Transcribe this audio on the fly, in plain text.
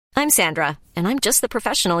I'm Sandra, and I'm just the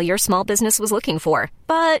professional your small business was looking for.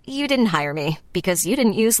 But you didn't hire me because you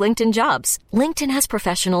didn't use LinkedIn Jobs. LinkedIn has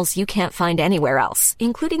professionals you can't find anywhere else,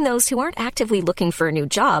 including those who aren't actively looking for a new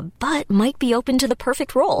job, but might be open to the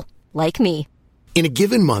perfect role, like me. In a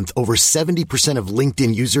given month, over 70% of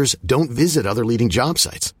LinkedIn users don't visit other leading job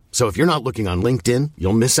sites. So if you're not looking on LinkedIn,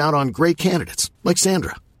 you'll miss out on great candidates like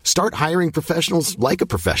Sandra. Start hiring professionals like a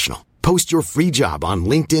professional. Post your free job on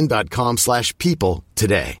linkedin.com/people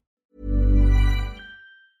today.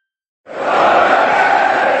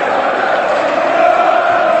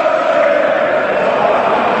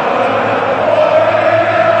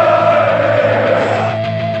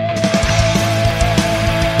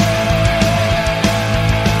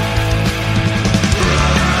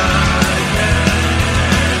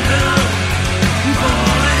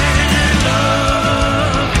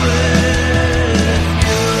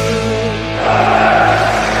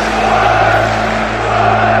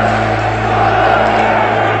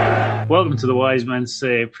 Welcome to the Wise Men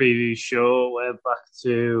Say preview show. We're back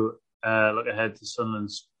to look ahead to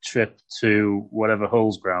Sunderland's trip to whatever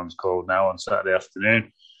Hull's ground's called now on Saturday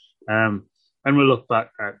afternoon. And we'll look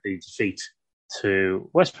back at the defeat to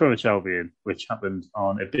West Bromwich Albion, which happened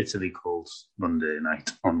on a bitterly cold Monday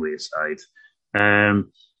night on Wearside.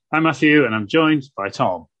 I'm Matthew, and I'm joined by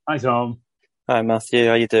Tom. Hi, Tom. Hi, Matthew.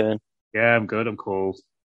 How you doing? Yeah, I'm good. I'm cold.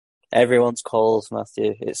 Everyone's cold,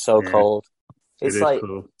 Matthew. It's so cold. It's like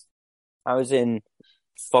cold. I was in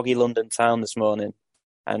foggy London town this morning,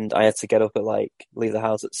 and I had to get up at leave the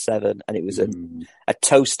house at 7, and it was a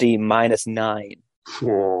toasty -9.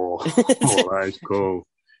 Whoa, that is cool.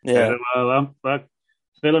 Yeah. Well, I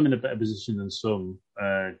feel I'm in a better position than some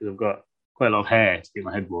because I've got quite a lot of hair to keep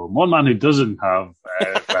my head warm. One man who doesn't have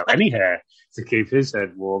any hair to keep his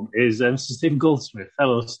head warm is Mr. Stephen Goldsmith.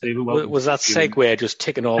 Hello, Stephen. Welcome. Was that segue just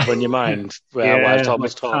ticking over in your mind while Tom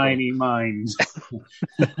was talking? Tiny mind.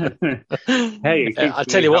 Hey, I'll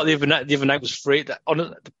tell you what, the other night was free.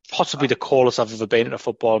 Possibly the coldest I've ever been at a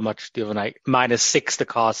football match the other night. -6, the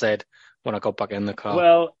car said, when I got back in the car.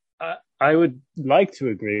 Well, I would like to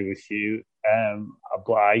agree with you,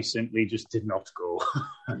 but I simply just did not go.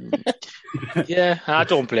 Yeah, I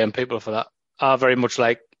don't blame people for that. I very much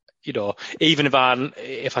even if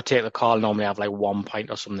I take the car, normally I have 1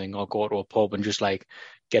 pint or something, or go to a pub and just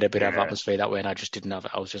get a bit of atmosphere that way, and I just didn't have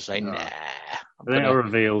it. I was just like, nah. I think I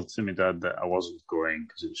revealed to my dad that I wasn't going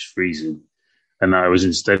because it was freezing, and I was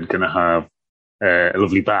instead going to have a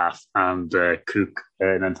lovely bath and cook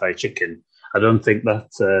an entire chicken. I don't think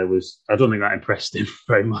that impressed him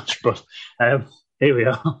very much, but here we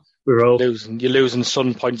are. We're all you're losing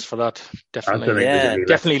sun points for that. Definitely,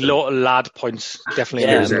 definitely lad points.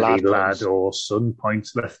 Definitely losing lad or sun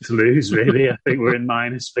points left to lose. Really, I think we're in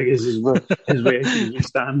minus figures as we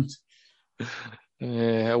stand.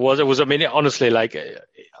 Yeah, it was. I mean, honestly,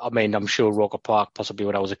 I'm sure Roker Park, possibly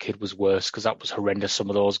when I was a kid, was worse because that was horrendous.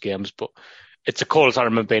 Some of those games, but it's the coldest I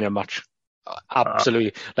remember being in a match.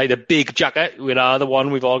 Absolutely, the big jacket. The one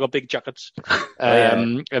we've all got big jackets,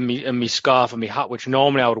 and me scarf and me hat, which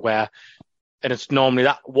normally I would wear, and it's normally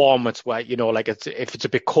that warm. It's where if it's a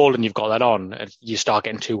bit cold and you've got that on, you start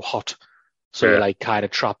getting too hot, so you're kind of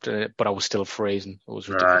trapped in it. But I was still freezing. It was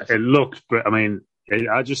ridiculous. It looked, but I mean,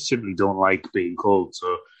 I just simply don't like being cold.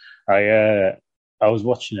 So I was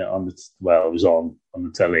watching it it was on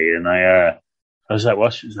the telly, and I was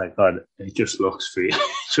watching. It was God, it just looks for you.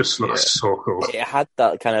 It just looks so cool. It had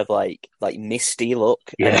that kind of misty look,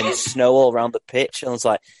 and then snow all around the pitch, and I was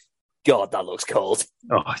like, God, that looks cold.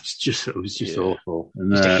 Oh, it was just awful.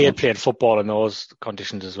 And, I used to hate playing football in those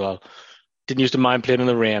conditions as well. Didn't used to mind playing in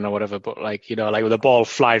the rain or whatever, but with the ball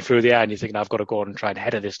flying through the air, and you think, I've got to go and try and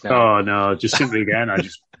header this now. Oh no, just simply again, I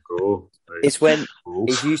just go. It's when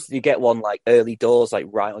it used to get one early doors,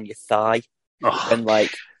 right on your thigh, and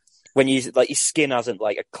when you your skin hasn't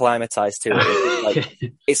acclimatized to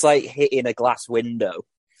it, it's like hitting a glass window.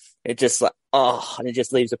 It just and it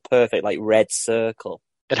just leaves a perfect red circle.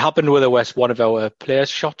 It happened with one of our players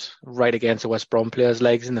shot right against the West Brom player's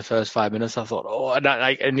legs in the first 5 minutes. I thought, and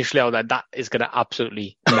initially I was that is going to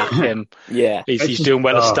absolutely knock him. Yeah, he's doing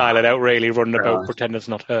well to style it out, really running about, pretending it's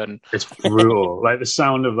not hurting. It's brutal. The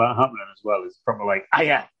sound of that happening as well is probably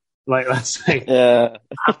yeah. That's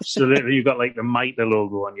absolutely. You've got the Mitre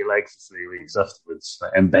logo on your legs for 3 weeks afterwards,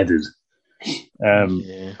 embedded.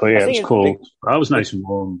 But yeah, it was cool. That was nice and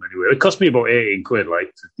warm anyway. It cost me about £18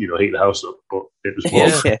 to heat the house up, but it was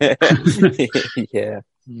warm. Yeah.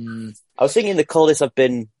 I was thinking the coldest I've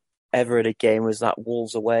been ever at a game was that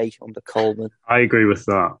Wolves away under Coleman. I agree with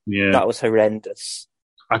that. Yeah, that was horrendous.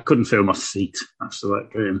 I couldn't feel my feet after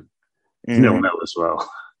that game. 0-0 as well.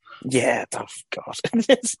 Yeah, oh God.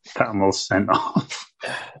 Catamol sent off.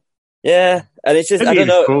 Yeah, and it's just, Maybe I don't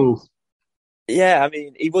know. Cool. Yeah, I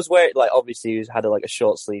mean, he was wearing, like, obviously he had a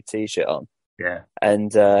short sleeve t-shirt on. Yeah.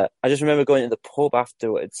 And I just remember going to the pub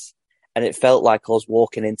afterwards, and it felt like I was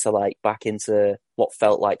walking back into what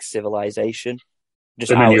felt like civilization. And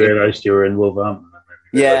then you realised you were in Wolverhampton.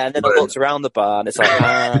 Yeah, and then I looked around the bar, and it's like,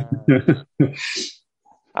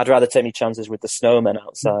 I'd rather take my chances with the snowmen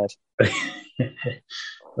outside.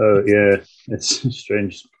 Oh, yeah. It's a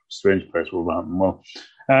strange place, Wolverhampton. Well,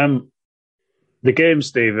 the game,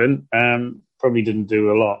 Stephen, probably didn't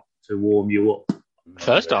do a lot to warm you up.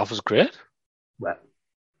 First half was great. Well,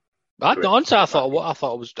 I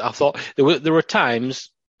thought there were times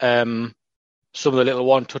some of the little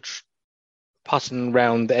one-touch passing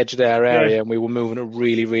around the edge of their area, and we were moving it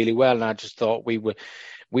really, really well. And I just thought we were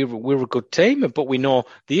a good team. But we know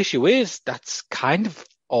the issue is that's kind of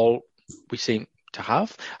all we seem to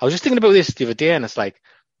have. I was just thinking about this the other day, and it's like,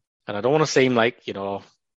 and I don't want to seem like,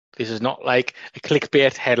 this is not like a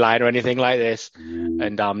clickbait headline or anything like this.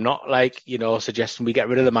 And I'm not like, suggesting we get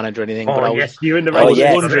rid of the manager or anything. Oh, but yes, you're in the right place.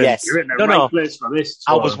 Yes. You're in the right place for this.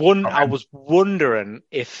 I was wondering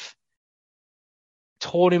if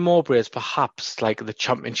Tony Mowbray is perhaps like the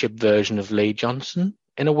championship version of Lee Johnson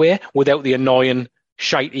in a way, without the annoying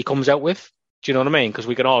shite he comes out with. Do you know what I mean? Because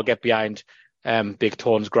we can all get behind Big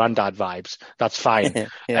Tone's granddad vibes. That's fine.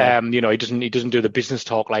 Yeah. He doesn't do the business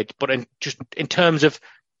talk but in terms of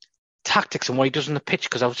tactics and what he does on the pitch,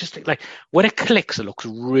 because I was just like, when it clicks, it looks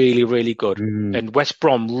really, really good. And West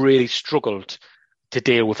Brom really struggled to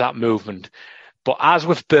deal with that movement. But as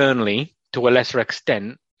with Burnley, to a lesser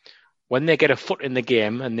extent, when they get a foot in the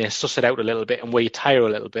game and they suss it out a little bit and where you tire a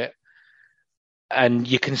little bit, and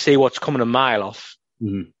you can see what's coming a mile off,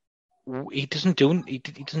 he doesn't do. He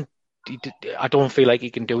doesn't. I don't feel like he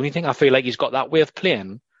can do anything. I feel like he's got that way of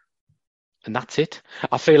playing, and that's it.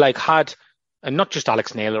 I feel like and not just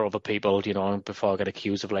Alex Neil or other people, before I get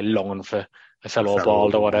accused of like longing for a fellow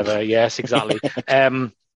bald or whatever. Yes, exactly.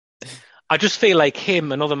 I just feel like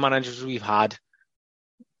him and other managers we've had,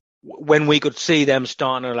 when we could see them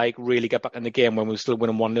starting to like really get back in the game when we were still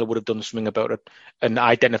winning 1-0, would have done something about it and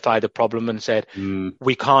identified the problem and said,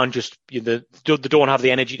 we can't just, they don't have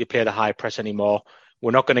the energy to play the high press anymore.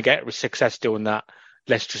 We're not going to get success doing that.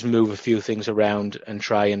 Let's just move a few things around and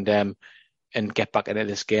try and get back into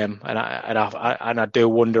this game. And I do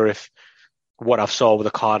wonder if what I've saw with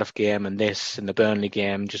the Cardiff game and the Burnley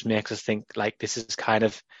game just makes us think like this is kind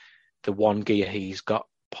of the one gear he's got,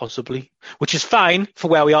 possibly, which is fine for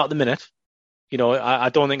where we are at the minute. I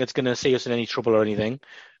don't think it's going to see us in any trouble or anything.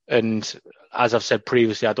 And as I've said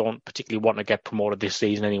previously, I don't particularly want to get promoted this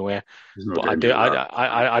season anyway. But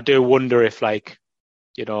I do wonder if like,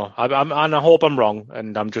 and I hope I'm wrong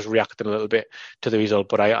and I'm just reacting a little bit to the result,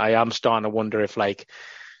 but I am starting to wonder if like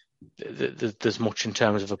there's much in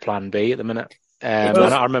terms of a plan B at the minute. And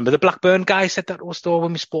I remember the Blackburn guy said that to us though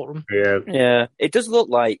when we spoke to him. Yeah. It does look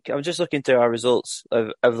like, I'm just looking through our results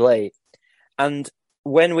of late, and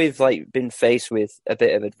when we've like been faced with a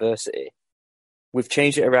bit of adversity, we've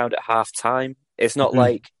changed it around at half time. It's not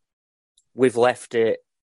like we've left it,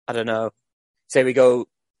 I don't know, say we go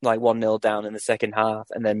like 1-0 down in the second half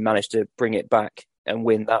and then manage to bring it back and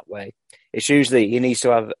win that way. It's usually he needs to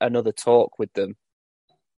have another talk with them.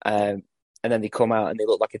 And then they come out and they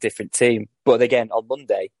look like a different team. But again, on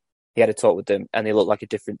Monday, he had a talk with them and they looked like a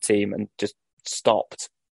different team and just stopped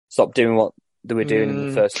doing what they were doing in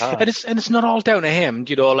the first half. And it's not all down to him,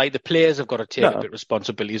 like the players have got to take a bit of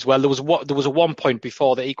responsibility as well. There was a 1 point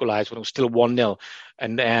before they equalised when it was still 1-0,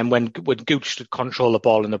 and when Gooch could control the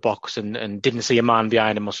ball in the box and didn't see a man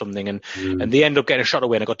behind him or something, and they ended up getting a shot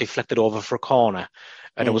away and it got deflected over for a corner,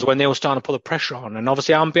 and it was when they were starting to put the pressure on, and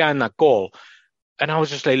obviously I'm behind that goal. And I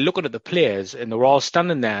was just like looking at the players, and they were all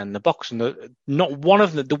standing there in the box, and not one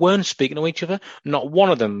of them, they weren't speaking to each other. Not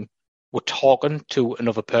one of them were talking to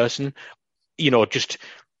another person. Just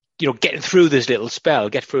getting through this little spell,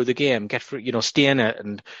 get through the game, get through, staying it,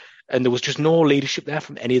 and there was just no leadership there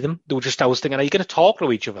from any of them. They were just, I was thinking, are you going to talk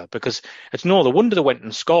to each other? Because it's no wonder they went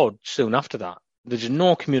and scored soon after that. There's just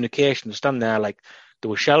no communication. They stand there like they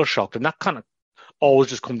were shell shocked, and that kind of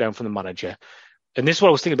always just come down from the manager. And this is what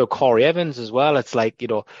I was thinking about Corey Evans as well. It's like,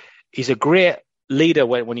 he's a great leader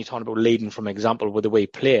when you're talking about leading from example with the way he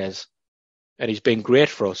plays. And he's been great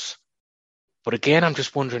for us. But again, I'm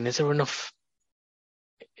just wondering, is there enough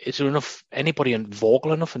anybody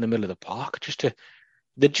vocal enough in the middle of the park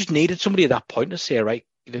they just needed somebody at that point to say, right,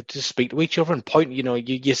 to speak to each other and point,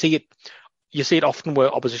 you see it often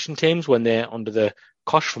with opposition teams when they're under the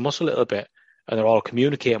cosh from us a little bit and they're all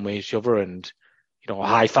communicating with each other and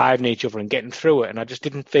high-fiving each other and getting through it. And I just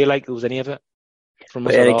didn't feel like there was any of it from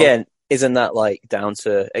us. And again, isn't that like down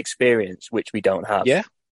to experience, which we don't have? Yeah.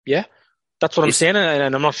 That's what I'm saying.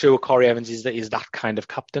 And I'm not sure Corey Evans is that kind of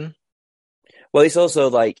captain. Well, it's also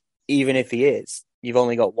like, even if he is, you've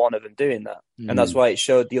only got one of them doing that. And that's why it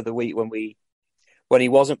showed the other week when he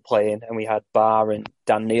wasn't playing and we had Barr and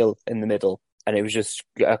Dan Neil in the middle, and it was just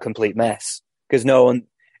a complete mess because no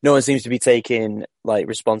one seems to be taking like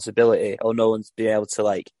responsibility, or no one's being able to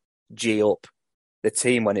like G up the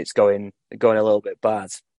team when it's going a little bit bad.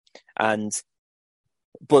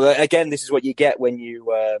 But again, this is what you get when you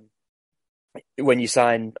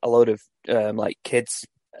sign a load of like kids,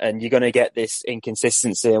 and you're going to get this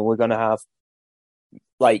inconsistency, and we're going to have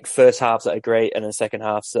like first halves that are great and then second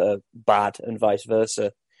halves that are bad, and vice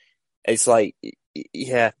versa. It's like,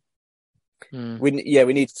 we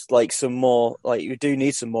need like some more, like we do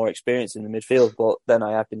need some more experience in the midfield. But then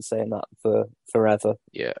I have been saying that for forever.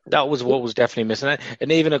 Yeah, that was what was definitely missing.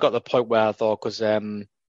 And even I got the point where I thought, because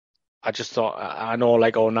I just thought, I know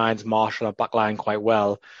like 09's Marshall and backline quite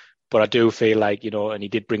well, but I do feel like, and he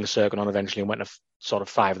did bring Serkin on eventually and went to sort of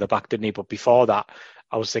 5 at the back, didn't he? But before that,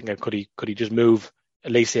 I was thinking, could he just move?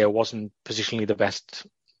 Alicia wasn't positionally the best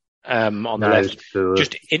on the left.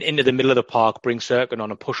 Just into the middle of the park, bring Serkin on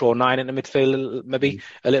and push 09 into midfield maybe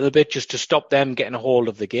a little bit, just to stop them getting a hold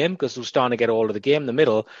of the game, because they were starting to get a hold of the game in the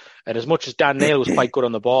middle. And as much as Dan Neil was quite good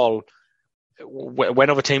on the ball, when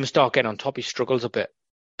other teams start getting on top, he struggles a bit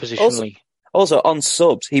positionally. Also on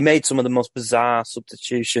subs, he made some of the most bizarre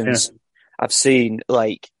substitutions I've seen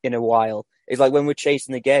like in a while. It's like when we're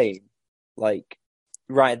chasing the game, like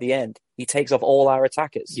right at the end, he takes off all our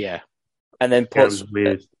attackers. Yeah. And then puts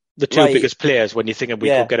the two biggest players when you're thinking we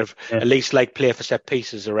could get at least like play for set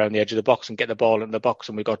pieces around the edge of the box and get the ball in the box.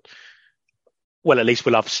 And at least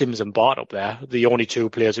we'll have Sims and Bart up there, the only 2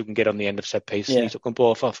 players who can get on the end of set piece. And he took them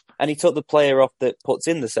both off. And he took the player off that puts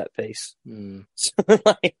in the set piece. So,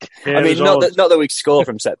 not that we score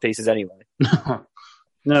from set pieces anyway.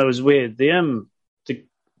 No, it was weird. It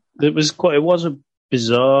was a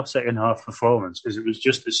bizarre second half performance, because it was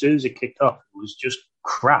just, as soon as it kicked off, it was just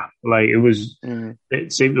crap. Like it was,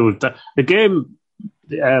 it seemed to have the game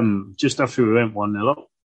just after we went 1-0 up.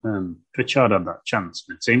 Pritchard had that chance,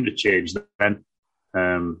 and it seemed to change then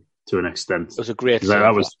to an extent. It was a great save.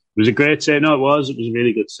 It was a great save. No, it was a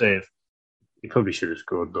really good save. He probably should have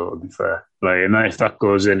scored, though, to be fair. And if that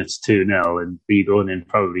goes in, it's 2-0, and we going in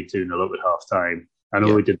probably 2-0 up at half time. I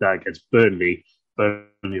know we did that against Burnley.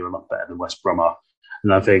 Burnley were a lot better than West Brom are.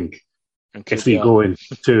 And I think if we go in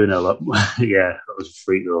 2-0 up, that was a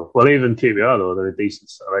freak goal. Well, even QPR, though, they're a decent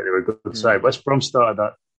side. They were a good side. West Brom started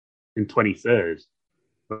that in 23rd.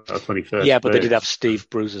 21st. Yeah, but they did have Steve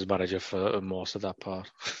Bruce as manager for most of that part.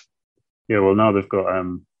 Yeah, well, now they've got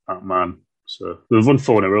that man. So they've won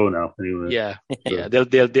 4 in a row now. Anyway. Yeah,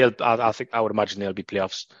 They'll. I would imagine they'll be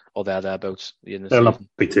playoffs or thereabouts. They'll not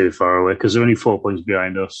be too far away because they're only 4 points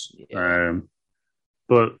behind us. Yeah.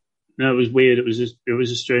 But no, it was weird. It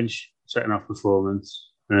was a strange second half performance.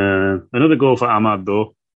 Another goal for Ahmad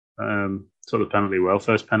though. Took the penalty well.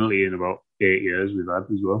 First penalty in about 8 years we've had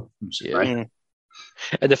as well. Yeah.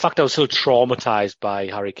 And the fact I was so traumatised by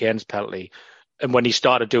Harry Kane's penalty, and when he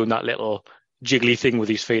started doing that little jiggly thing with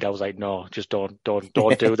his feet, I was like, no, just don't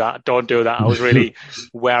do that. Don't do that. I was really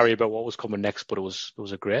wary about what was coming next, but it was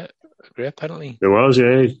a great penalty. It was,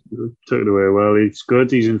 yeah. He took it away well. He's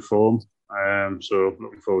good. He's in form. So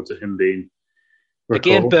looking forward to him being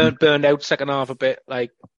recalled. Again, burned out second half a bit.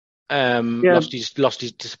 Lost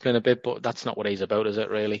his discipline a bit, but that's not what he's about, is it?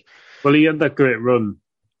 Really? Well, he had that great run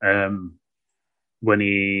when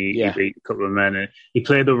he beat a couple of men. He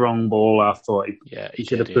played the wrong ball. I thought he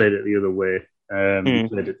should have played it the other way. He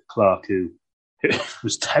played it to Clark, who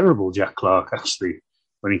was terrible. Jack Clark, actually,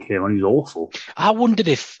 when he came on, he was awful. I wondered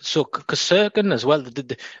because Serkin as well,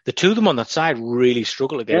 the two of them on that side really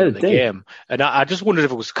struggled again in the game. And I just wondered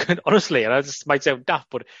if it was, honestly, and I just might sound daft,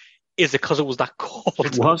 but is it because it was that cold?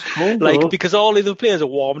 It was cold, because all the other players are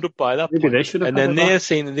warmed up by that point. They should have, and then they're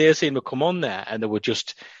seeing them come on there, and they were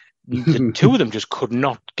just, the two of them just could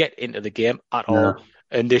not get into the game at all.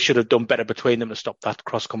 And they should have done better between them to stop that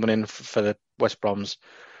cross coming in for the West Brom's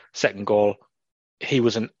second goal. He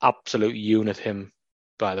was an absolute unit, him,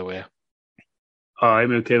 by the way. Oh, him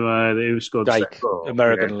who scored the second goal.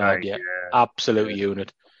 American lad, yeah. Absolute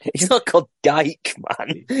unit. He's not called Dyke,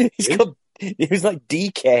 man. He was like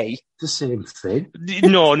DK. The same thing.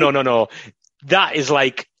 No. That is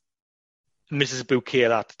like Mrs. Bouquet.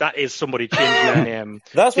 That is somebody changing their name.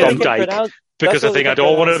 That's what Dyke Because I think I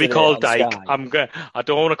don't want to be called Dyke. I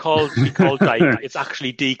don't want to be called Dyke. It's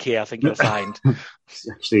actually DK, I think you'll find.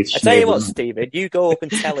 I tell you what, Stephen, you go up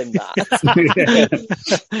and tell him that.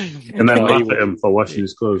 And then laugh at him for washing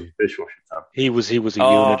his clothes with dishwasher tab. He was a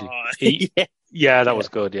unit. Yeah, that was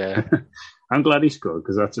good, yeah. I'm glad he scored,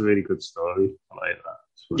 because that's a really good story. I like that.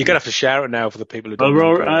 You're going to have to share it now for the people who don't know.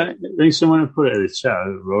 Rory, I think someone put it in the chat.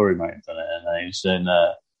 Rory might have done it, and he was saying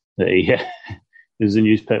that he... There's a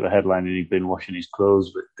newspaper headline and he'd been washing his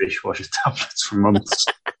clothes with dishwasher tablets for months.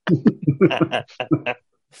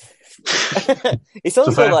 It's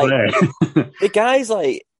also like the guy's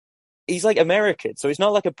like he's like American, so it's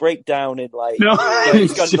not like a breakdown in like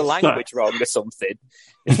he's got the language wrong or something.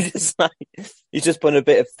 He's just putting a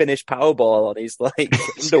bit of Finnish Powerball on his like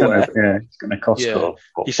underwear. He's going to Costco.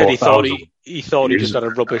 Yeah. He said he thought he just had a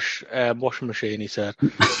rubbish washing machine. He said.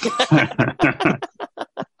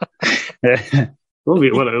 Well,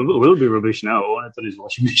 it will be rubbish now. I thought his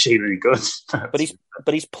washing machine any good.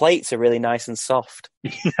 But his plates are really nice and soft.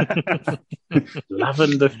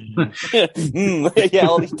 Lavender. Yeah,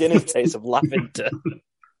 all these dinners taste of lavender.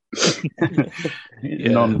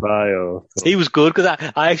 Non-bio. He was good because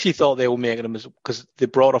I actually thought they were making him because they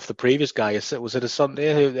brought off the previous guy. Was it a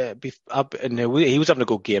Sunday? And he was having a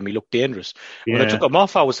good game. He looked dangerous. When I took him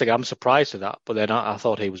off, I was thinking I'm surprised at that. But then I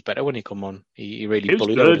thought he was better when he come on. He really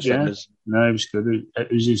bullied the defenders. No, he was good.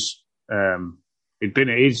 It was his. I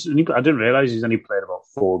didn't realise he's only played about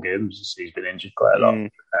 4 games. He's been injured quite a lot.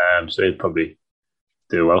 So he'd probably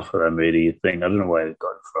do well for them. Really, you'd think. I don't know where they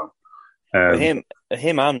got it from.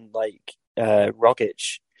 Him and like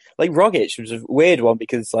Rogic. Like Rogic was a weird one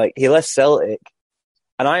because like he left Celtic,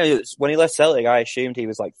 and when he left Celtic, I assumed he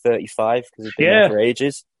was like 35 because he'd been there for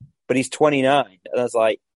ages. But he's 29, and I was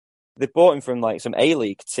like, they bought him from like some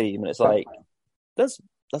A-League team, and it's like that's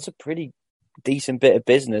a pretty decent bit of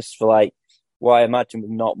business for like what I imagine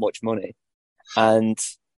with not much money. And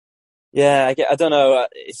yeah, I don't know.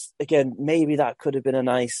 It's again maybe that could have been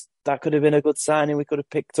a good signing we could have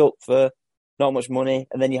picked up for not much money,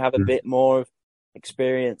 and then you have a bit more of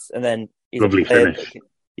experience, and then he's lovely finish.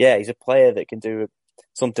 He's a player that can do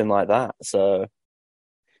something like that. So,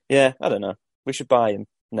 yeah, I don't know. We should buy him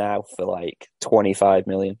now for like 25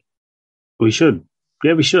 million. We should.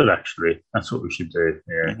 Yeah, we should actually. That's what we should do.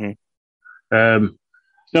 Yeah. Mm-hmm.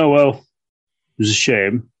 Well, it was a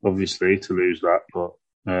shame, obviously, to lose that, but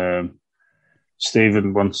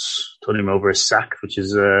Stephen wants Tony Mowbray sacked, which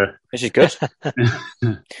is good.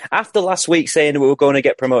 After last week saying we were going to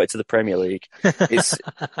get promoted to the Premier League,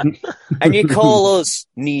 and you call us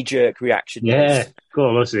knee-jerk reaction. Yeah,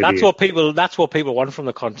 call us. That's what people want from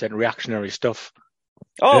the content, reactionary stuff.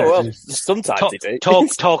 Oh well, sometimes they do.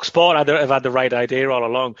 Talk Sport have had the right idea all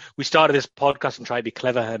along. We started this podcast and tried to be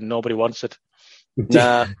clever, and nobody wants it.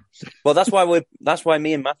 Nah. Well, that's why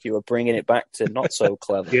me and Matthew are bringing it back to not so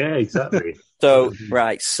clever. Yeah, exactly. So,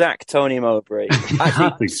 right, sack Tony Mowbray.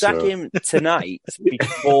 Actually, sack him tonight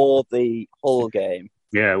before the Hull game.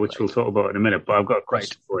 Yeah, which we'll talk about in a minute, but I've got a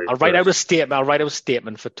question for you. I'll write out a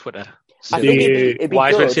statement for Twitter. So I think it'd be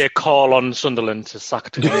wise good. men say call on Sunderland to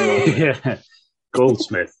sack Tony Mowbray. Yeah,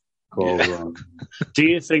 Goldsmith. Do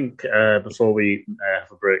you think, before we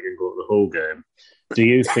have a break and go to the Hull game, do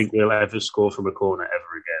you think we'll ever score from a corner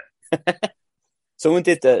ever again? Someone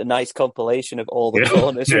did a nice compilation of all the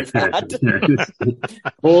corners we've had.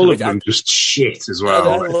 All of them just shit as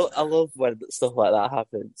well. I love when stuff like that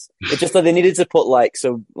happens. It's just that they needed to put like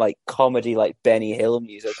some like comedy, like Benny Hill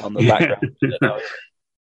music on the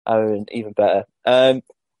background. Even better.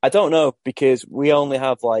 I don't know because we only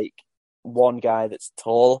have like one guy that's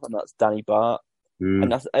tall, and that's Danny Bart.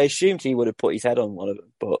 And I assumed he would have put his head on one of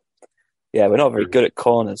them, but yeah, we're not very good at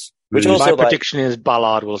corners. Which my prediction is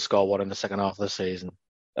Ballard will score one in the second half of the season.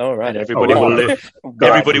 All right, and everybody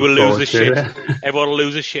will lose the shit. Everyone will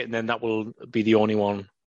lose the shit, and then that will be the only one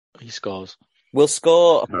he scores. We'll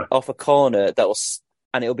score off a corner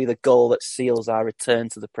and it'll be the goal that seals our return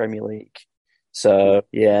to the Premier League. So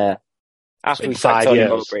yeah, after we sack Tony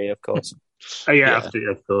Mowbray, of course. After,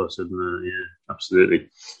 of course, absolutely.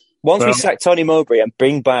 Once we sack Tony Mowbray and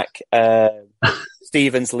bring back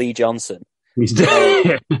Stevens Lee Johnson,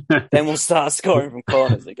 then we'll start scoring from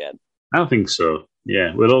corners again. I think so.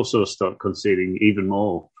 Yeah, we'll also start conceding even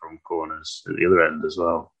more from corners at the other end as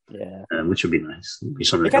well. Yeah, which would be nice. Be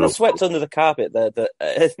we kind of swept under the carpet there that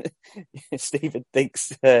Stephen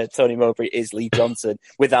thinks Tony Mowbray is Lee Johnson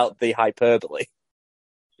without the hyperbole.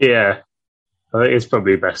 Yeah, I think it's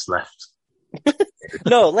probably best left.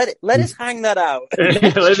 No, let us hang that out.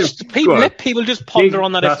 Let people just ponder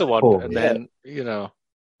on that if they want, and then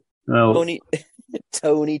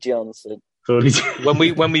Tony Johnson. When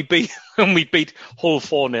we beat Hull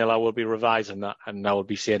 4-0, I will be revising that, and I will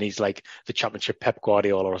be saying he's like the championship Pep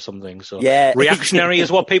Guardiola or something. So reactionary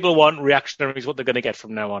is what people want. Reactionary is what they're going to get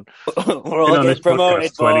from now on. We're all getting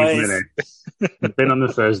promoted, 20 minutes. I've been on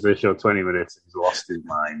the Thursday show 20 minutes and he's lost his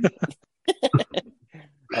mind.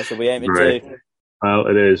 That's what we aim to do. Well,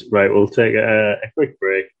 it is. Right, we'll take a quick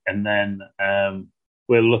break and then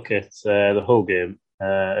we'll look at the Hull game.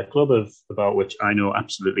 A club about which I know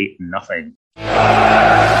absolutely nothing.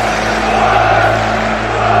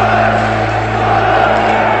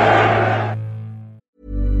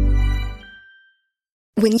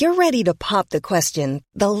 When you're ready to pop the question,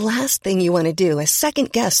 the last thing you want to do is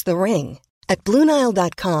second-guess the ring. At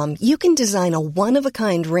BlueNile.com, you can design a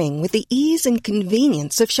one-of-a-kind ring with the ease and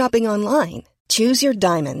convenience of shopping online. Choose your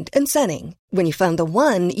diamond and setting. When you find the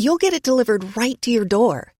one, you'll get it delivered right to your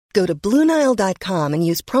door. Go to BlueNile.com and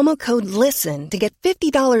use promo code LISTEN to get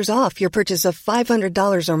 $50 off your purchase of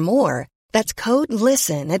 $500 or more. That's code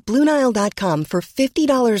LISTEN at BlueNile.com for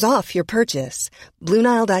 $50 off your purchase.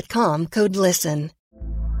 BlueNile.com, code LISTEN.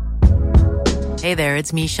 Hey there,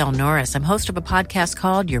 it's Michelle Norris. I'm host of a podcast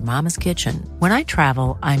called Your Mama's Kitchen. When I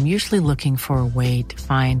travel, I'm usually looking for a way to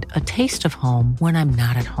find a taste of home when I'm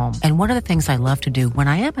not at home. And one of the things I love to do when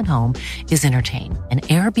I am at home is entertain. And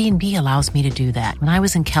Airbnb allows me to do that. When I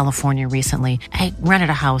was in California recently, I rented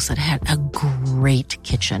a house that had a great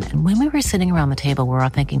kitchen. And when we were sitting around the table, we were all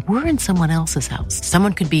thinking, we're in someone else's house.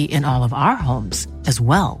 Someone could be in all of our homes as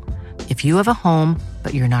well. If you have a home,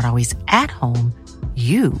 but you're not always at home,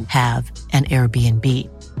 you have an Airbnb.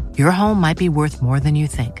 Your home might be worth more than you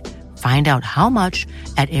think. Find out how much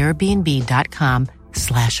at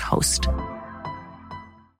airbnb.com/host.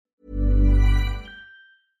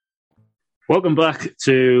 Welcome back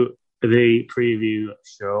to the preview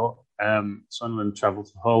show. Sunderland travelled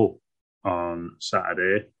to Hull on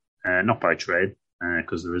Saturday, not by train,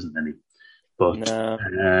 because there isn't any. But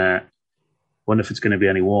wonder if it's going to be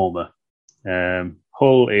any warmer.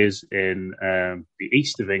 Hull is in the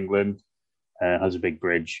east of England, has a big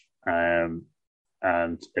bridge and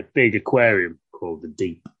a big aquarium called the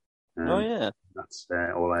Deep. That's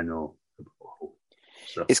all I know about Hull.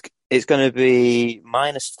 So. It's going to be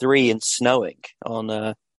 -3 and snowing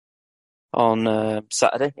on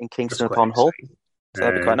Saturday in Kingston upon Hull. So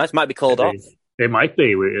that'd be quite nice. Might be called off. It might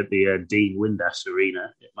be at the Dean Windass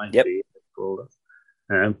Arena. It might be called off.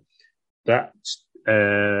 That's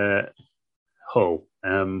Hull.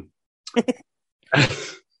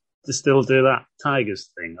 To still do that Tigers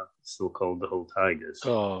thing, it's still called the Hull Tigers.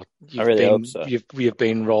 Oh, I really hope so. You've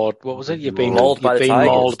been roared. What was it? You've been mauled by the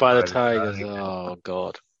Tigers. Oh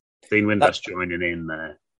God. Dean Windass joining in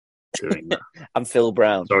there, doing that. I'm Phil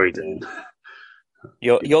Brown. Sorry, Dean.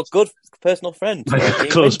 Your good personal friend.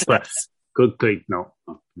 Close friend. Good Pete. No.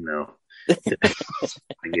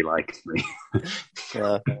 He likes me. Do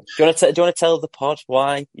you want to tell the pod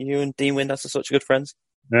why you and Dean Windass are such good friends?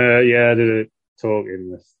 I did a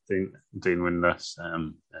talking with Dean Windass,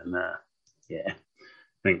 and I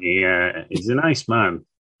think he's a nice man.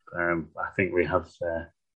 I think we have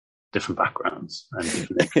different backgrounds and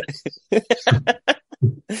different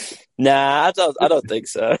interests. Nah, I don't think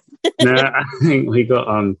so. I think we got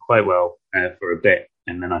on quite well for a bit,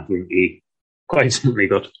 and then I think he quite simply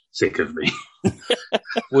got sick of me.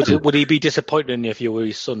 Would he be disappointed in you if you were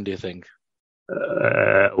his son, do you think?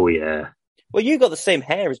 Oh, yeah. Well, you got the same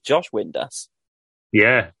hair as Josh Windass.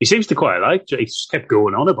 Yeah, he seems to quite like it. He just kept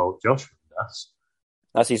going on about Josh Windass.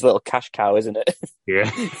 That's his little cash cow, isn't it?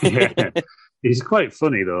 Yeah. He's quite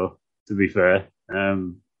funny, though, to be fair,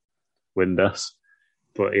 Windass.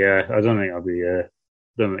 But yeah, I don't think I'll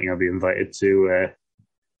be invited to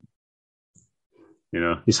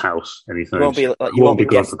his house anytime. You won't be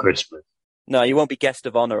going for Christmas. No, you won't be guest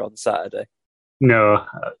of honour on Saturday. No,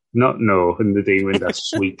 in the Dean Windass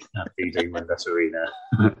suite at the Dean Windass Arena.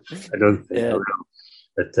 I don't think I'll go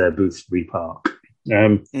at Boothby Park.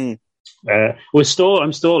 I'm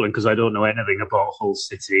stalling because I don't know anything about Hull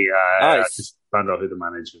City. I just found out who the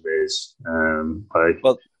manager is.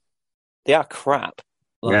 Well, they are crap.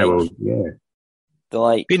 Yeah. They're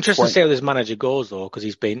like. Be interesting to see how this manager goes though, because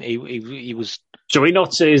he's been he was. Should we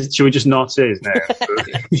just not say his name?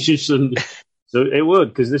 So it would,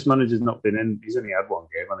 because this manager's not been in. He's only had one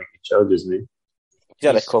game, I think, in charge, isn't he? He's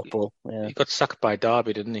had a couple. Yeah. He got sacked by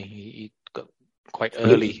Derby, didn't he? He got quite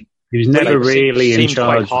early. He was never really in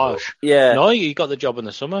charge. Quite harsh. Yeah. No, he got the job in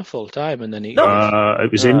the summer full time, and then he.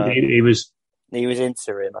 He was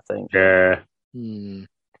interim, I think. Yeah.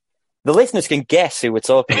 The listeners can guess who we're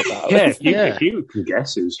talking about. If you can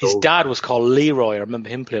guess who's his dad was called Leroy. I remember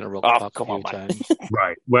him playing at Rugby Park a few times.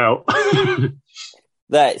 Right. Well,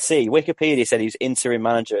 Wikipedia said he was interim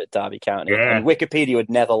manager at Derby County, and Wikipedia would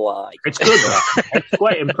never lie. It's good. It's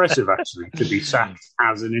quite impressive, actually, to be sacked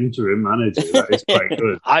as an interim manager. That is quite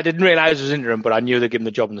good. I didn't realise it was interim, but I knew they'd give him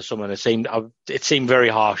the job in the summer, and it seemed very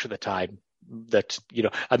harsh at the time. That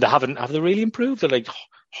and have they really improved? They're like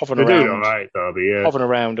hovering around. They're doing all right, Derby. Yeah, hovering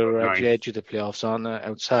around around the edge of the playoffs, aren't they?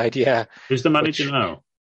 Outside, yeah. Who's the manager now?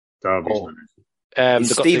 Derby's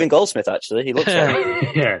manager. Stephen Goldsmith, actually. He looks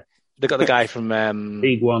like yeah. They got the guy from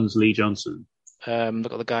League One's Lee Johnson. They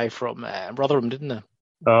got the guy from Rotherham, didn't they?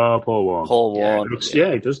 Oh, Paul Warne. Paul Warne.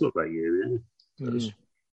 Yeah, he does look like you. Yeah,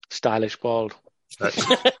 stylish bald.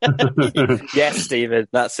 Yes, Stephen,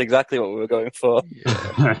 that's exactly what we were going for.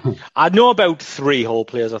 Yeah. I know about 3 Hull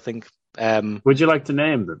players, I think. Would you like to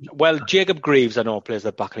name them? Well, Jacob Greaves, I know, plays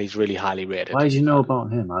the back and he's really highly rated. Why do you know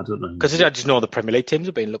about him? I don't know. Because I just know the Premier League teams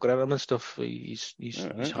have been looking at him and stuff. He's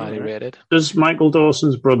highly rated. Does Michael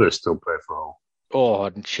Dawson's brother still play for Hull?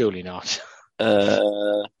 Oh, surely not.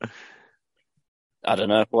 I don't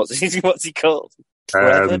know. What's he called?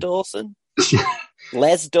 Trevor Dawson?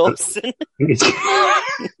 Les Dawson?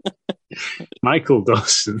 Michael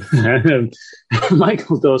Dawson.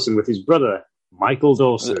 Michael Dawson with his brother, Michael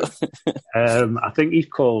Dawson. I think he's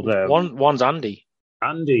called... One's Andy.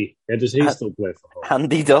 Andy. Yeah, does he still play for Hull?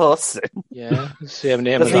 Andy Dawson. Yeah, same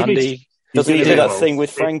name as Andy. Doesn't he do that thing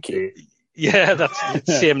with Frankie? Yeah, that's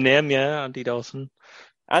the same name, yeah, Andy Dawson.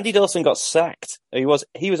 Andy Dawson got sacked. He was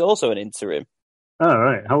also an interim. Oh,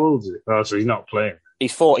 right. How old is he? Oh, so he's not playing.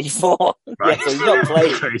 He's 44. Right. Yeah, so he's not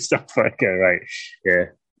playing. He's not playing, right. Yeah.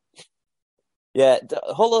 Yeah,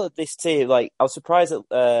 Hull, this team, I was surprised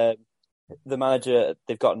that the manager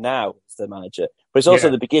they've got now is the manager. But it's also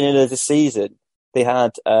the beginning of the season. They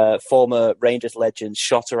had former Rangers legend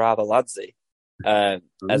Shota Arveladze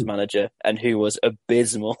as manager, and who was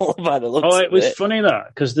abysmal by the looks of it. Oh, it was funny that,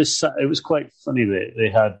 because it was quite funny that they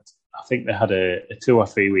had a 2 or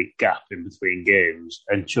 3 week gap in between games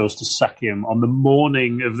and chose to sack him on the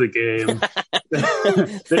morning of the game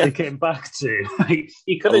that they came back to.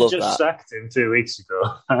 He could have just sacked him 2 weeks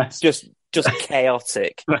ago. just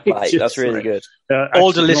chaotic. That's really good.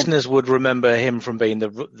 All the listeners would remember him from being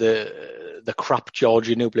the crap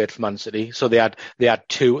Georgian who played for Man City. So they had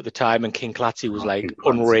 2 at the time, and King Clancy was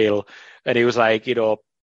unreal, and he was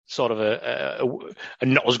sort of a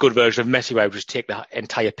not as good version of Messi, where he would just take the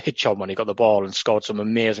entire pitch on when he got the ball and scored some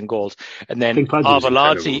amazing goals. And then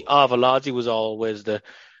Arveladze was always the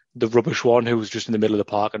rubbish one who was just in the middle of the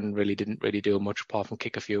park and didn't really do much apart from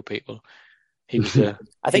kick a few people. He was a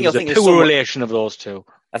poor relation of those 2.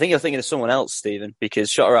 I think you're thinking of someone else, Stephen, because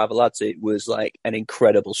Shota Arveladze was an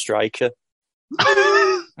incredible striker.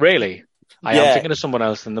 Really? I am thinking of someone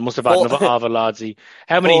else, and they must have had another Arveladze.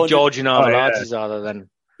 How many Georgian Arveladzes are there then?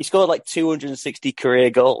 He scored 260 career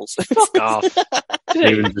goals. Fuck off.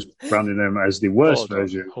 Even just branding him as the worst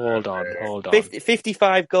version. Hold on.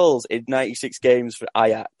 55 goals in 96 games for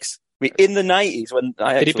Ajax. In the 90s when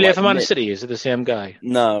Ajax did he play for Man City? Is it the same guy?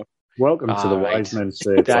 No. Welcome to the Wise Men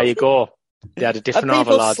Say. There you go. They had a different Arveladze.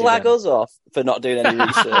 Arveladze. People slag us off for not doing any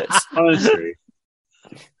research. Honestly.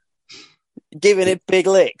 Giving it big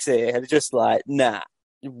licks here, and just nah.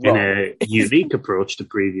 In a unique approach to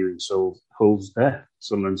previewing Hull's death,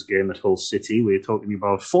 Sunderland's game at Hull City, we're talking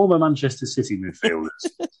about former Manchester City midfielders.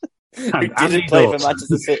 Who didn't play for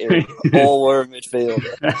Manchester City, all were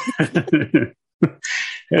midfielder.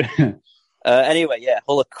 Anyway,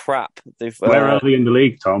 Hull are crap. Where are they in the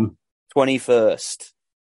league, Tom? 21st.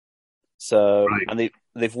 So, right. And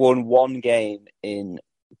they've won 1 game in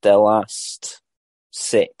their last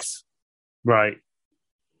 6. Right.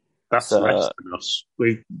 That's less than us.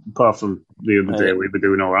 Apart from the other day, we were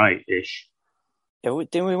doing all right-ish.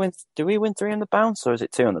 Did we win 3 on the bounce, or is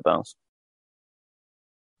it 2 on the bounce?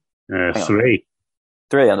 3.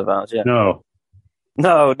 3 on the bounce, yeah. No,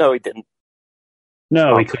 we didn't.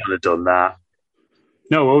 No, we couldn't have done that.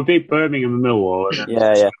 No, we beat Birmingham and Millwall. And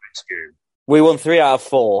yeah. We won 3 out of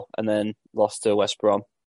 4 and then lost to West Brom.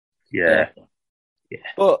 Yeah.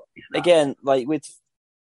 But again, with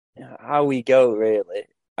how we go, really,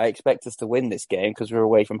 I expect us to win this game because we're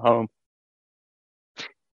away from home.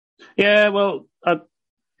 Yeah, well, I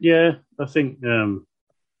think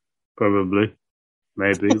probably,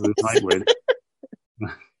 maybe we might win.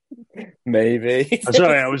 Maybe.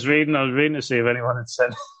 Sorry, I was reading to see if anyone had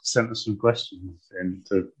sent us some questions in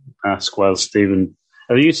to ask while Stephen.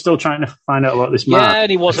 Are you still trying to find out about this man? Yeah,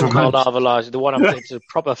 and he wasn't called Arveladze. The one it's a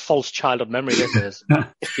proper false childhood memory, this is.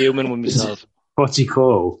 Human with myself. What's he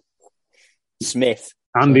called? Smith.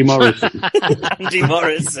 Andy Morrison. Andy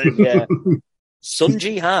Morrison, yeah.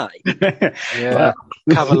 Sunji High. Yeah,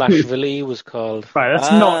 Kavalashvili was called. Right,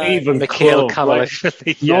 that's not even Mikhail close. Kavalashvili.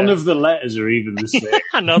 Like, none of the letters are even the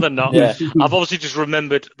same. No, they're not. Yeah. I've obviously just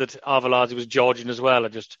remembered that Arveladze was Georgian as well,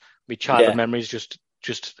 and just my childhood memories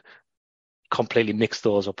just completely mixed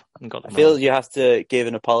those up and got them. I feel you have to give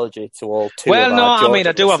an apology to all two. Well, of no, our I mean,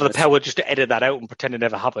 I do have the listeners. power just to edit that out and pretend it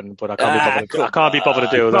never happened, but I can't be bothered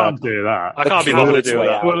to do You that. can't do that. I can't be bothered to do way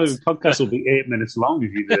that. out. Well, the podcast will be 8 minutes long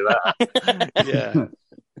if you do that. Yeah,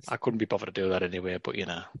 I couldn't be bothered to do that anyway. But you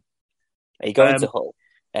know, Are you going to Hull?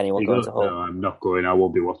 Anyone going to Hull? No, I'm not going. I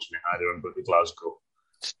won't be watching it either. I'm going to Glasgow.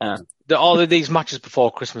 all of these matches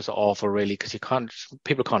before Christmas are awful, really, because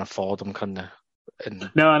people can't afford them, can they?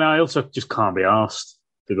 No, and I also just can't be asked.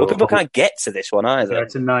 Well, people can't get to this one either. Yeah,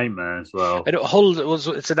 it's a nightmare as well. And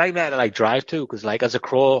it's a nightmare to like drive to because, like, as a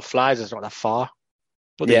crow flies, it's not that far.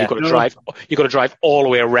 But then you've got to drive all the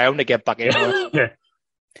way around to get back in. Yeah.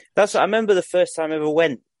 That's what I remember the first time I ever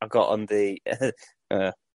went. I got on the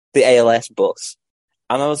ALS bus,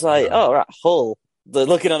 and I was like, "Oh, right, Hull."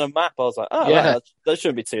 Looking on a map, I was like, "Oh, Yeah. right, that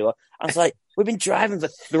shouldn't be too long." I was like, "We've been driving for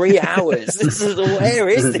 3 hours. Where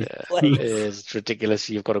is this place?" It's ridiculous.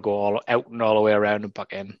 You've got to go all out and all the way around and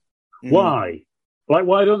back in. Why? Like,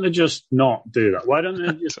 why don't they just not do that? Why don't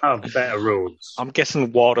they just have better roads? I'm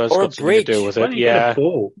guessing water's Or a got something to do bridge. with Why it. don't you get Yeah, a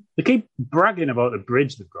boat? They keep bragging about the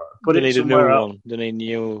bridge they've got. Put they it need a new somewhere else. one. They need a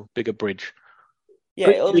new, bigger bridge. Yeah,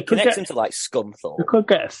 But it you only could connects get- into like Scunthorpe. You could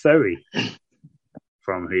get a ferry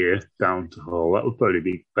from here down to Hull. That would probably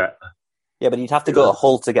be better. Yeah, but you'd have to go to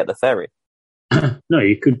Hull to get the ferry. No,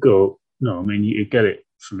 you could go. No, I mean, you could get it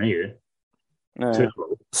from here No. to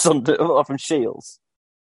Hull. From Shields.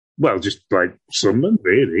 Well, just like Sunderland,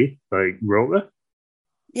 really. Like Roker.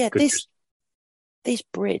 Yeah, Could this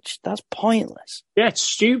bridge, that's pointless. Yeah, it's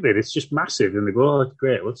stupid. It's just massive. And they go, oh, it's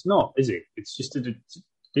great. Well, it's not, is it? It's just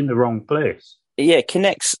in the wrong place. Yeah, it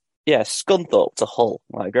connects, Scunthorpe to Hull.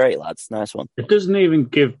 Like, great, lads. Nice one. It doesn't even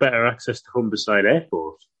give better access to Humberside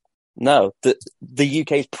Airport. No, the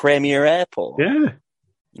UK's premier airport. Yeah.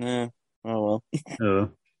 Yeah. Oh,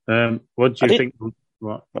 well. What do you think?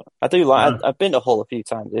 What? I do like, I've been to Hull a few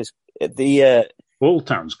times. The Old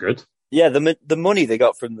Town's good. Yeah, the money they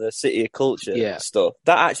got from the City of Culture Yeah. stuff,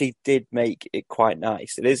 that actually did make it quite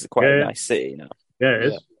nice. It is quite a Yeah. nice city, you know. Yeah, it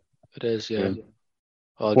is. It is, yeah.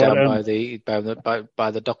 Or What, down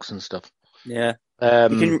by the docks and stuff. Yeah.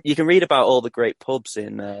 You can read about all the great pubs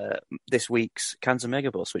in this week's Cancer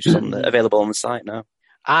Megabus, which is available on the site now.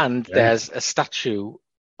 And there's a statue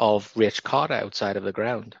of Rach Carter outside of the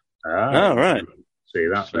ground. Ah, Oh, right. See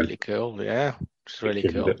that It's really cool, yeah. It's really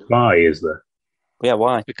then. cool. Why is there? Yeah,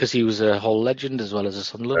 why? Because he was a whole legend as well as a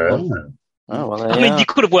Sunderland one. Oh, well, I mean, you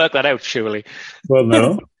could have worked that out, surely. Well,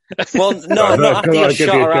 no. Well, no, not after your I'll give you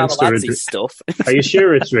shot a around chance to Arveladze read it. stuff. Are you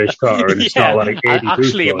sure it's Rich Carter and it's not like 80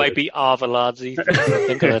 actually, it might be Arveladze.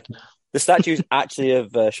 Think of it. The statue's actually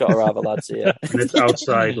of Shotta Arveladze, yeah. And it's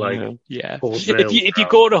outside, like, Yeah. wholesale If you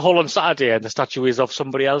go to Hull on Saturday and the statue is of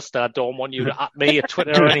somebody else, then I don't want you to at me at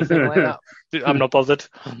Twitter or anything like that. I'm not bothered.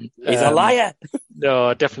 He's a liar. No,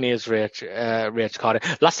 it definitely is Rach Carter.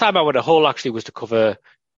 Last time I went to Hull actually was to cover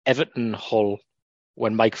Everton Hull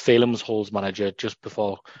when Mike Phelan was Hull's manager just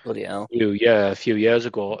before Bloody hell. a few years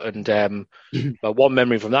ago. And my one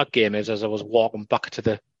memory from that game is as I was walking back to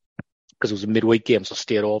because it was a midweek game, so I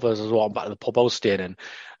stayed over. As I was walking back to the pub I was staying in,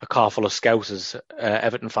 a car full of Scousers,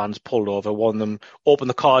 Everton fans pulled over. One of them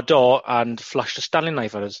opened the car door and flashed a Stanley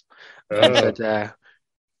knife at us and said,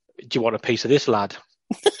 do you want a piece of this, lad?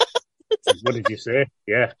 What did you say?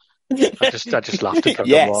 Yeah. I just laughed at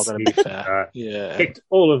Yes. to be fair. Yeah. Kicked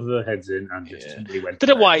all of the heads in and just simply went.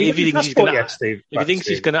 Don't know why. If he thinks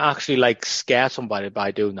he's going to actually like scare somebody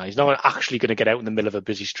by doing that, he's not actually going to get out in the middle of a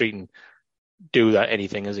busy street and do that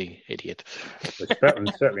anything, is he, idiot?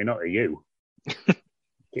 It's certainly not a you.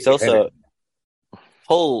 It's also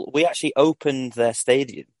Hull. We actually opened their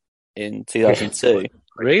stadium in 2002.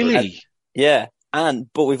 Really? Yeah,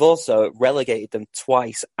 but we've also relegated them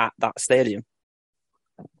twice at that stadium.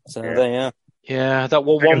 So there you are. Yeah, that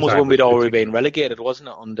one was when we'd already been relegated, wasn't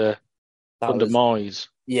it? Under Moyes.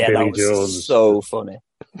 Yeah, Billy that was Jones. so funny.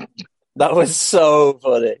 That was so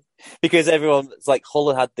funny. Because everyone's like,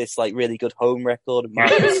 Hull had this like really good home record, and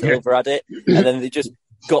Marcus Silva had it, and then they just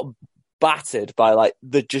got battered by like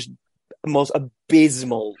the just most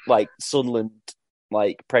abysmal like Sunderland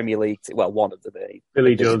like Premier League. Well, one of them.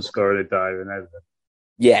 Billy Jones scored a dive and everything.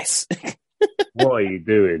 Yes. What are you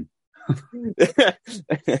doing? I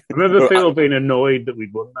remember Phil being annoyed that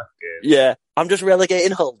we'd won that game. Yeah, I'm just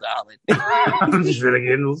relegating Hull, darling. I'm just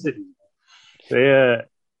relegating Hull City. So, yeah.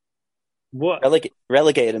 What?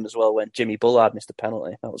 Relegated him as well when Jimmy Bullard missed a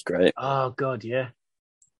penalty. That was great. Oh God, yeah.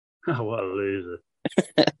 Oh, what a loser.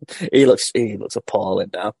 He looks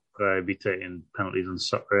appalling now. I'll be taking penalties on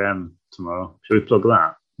Soccer M tomorrow. Should we plug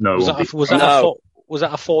that? No. Was that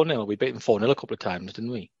a 4-0? We beat them 4-0 a couple of times,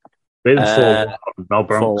 didn't we? We beat them 4-1. Mel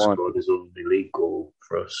Brown scored his only league goal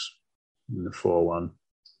for us in the 4-1.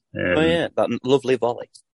 That lovely volley.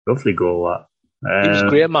 Lovely goal, that. He was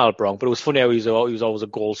great, Malbronk, but it was funny how he was always a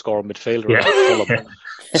goal-scoring midfielder.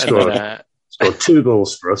 Yeah. Scored 2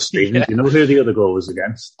 goals for us, Stephen. Yeah. Do you know who the other goal was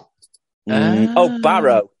against?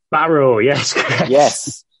 Barrow. Barrow, yes.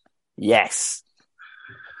 Yes.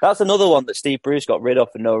 That's another one that Steve Bruce got rid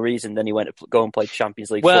of for no reason. Then he went to go and play Champions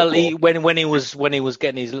League football. When he was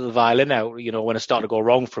getting his little violin out, when it started to go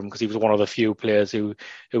wrong for him, because he was one of the few players who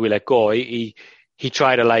we let go, he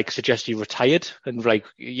tried to suggest he retired and I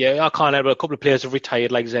can't help it. A couple of players have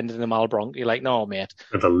retired like Zenden and Malbronk. You're like, no, mate.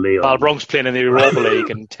 Malbronk's playing in the Europa League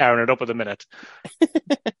and tearing it up at the minute.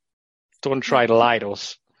 Don't try to lie to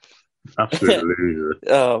us. Absolute loser.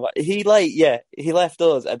 He left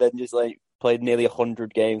us and then just played nearly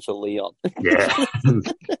 100 games for Lyon. Yeah.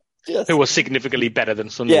 Who were significantly better than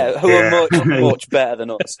Sunderland. Yeah, who were much better than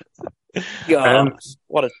us. God,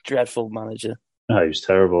 what a dreadful manager. Oh, he was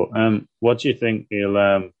terrible. What do you think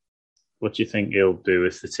he'll do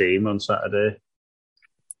with the team on Saturday?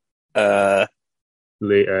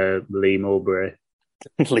 Lee Mowbray.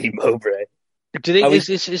 Lee Mowbray.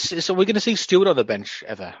 So we're going to see Stewart on the bench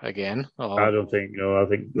ever again? Or? I don't think. No, I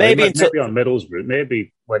think maybe on Middlesbrough.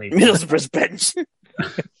 Maybe when he Middlesbrough's bench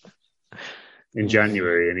in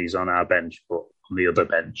January, and he's on our bench, but on the other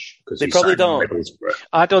bench because they probably don't.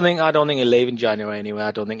 I don't think he'll leave in January anyway.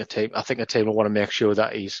 I think a team will want to make sure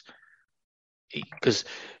that because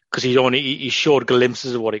he showed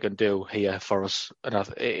glimpses of what he can do here for us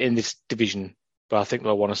in this division, but I think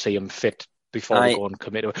they'll want to see him fit before they go and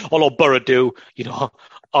commit to it. Although Borough do,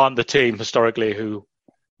 aren't the team historically who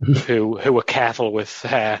were careful with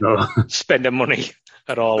spending money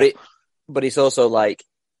at all. But it's also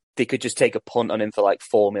they could just take a punt on him for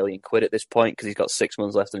 £4 million at this point because he's got 6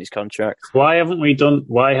 months left on his contract. Why haven't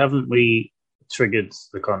we triggered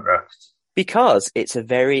the contract? Because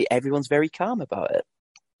everyone's very calm about it.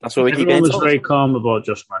 That's what we keep getting told. Everyone was very calm about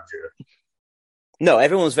Josh Maja. No,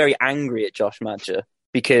 everyone was very angry at Josh Maja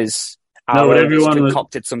because everyone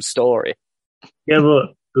concocted some story. Yeah,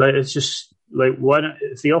 but it's just why not?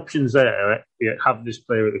 If the option's there, have this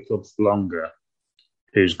player at the club for longer,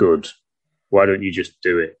 who's good. Why don't you just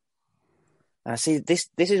do it? I see. This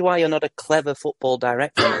is why you're not a clever football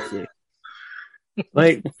director, Matthew.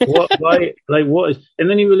 What? What is? And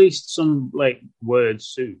then he released some word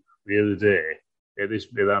soup the other day at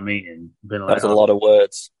that meeting. That's a lot of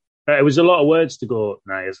words. It was a lot of words to go.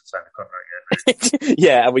 No, he hasn't signed a contract yet.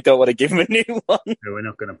 Yeah, and we don't want to give him a new one. No, we're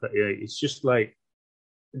not going to put. It's just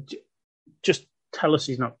just tell us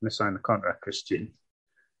he's not going to sign the contract, Christian.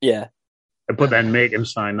 Yeah, but then make him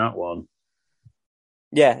sign that one.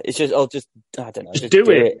 Yeah, it's just. I don't know. Just do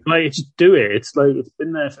it. Just do it. It's it's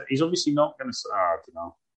been there. He's obviously not going to. I don't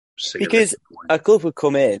know. Because a club would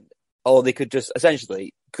come in, or they could just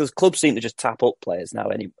essentially because clubs seem to just tap up players now.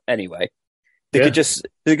 Anyway. They could just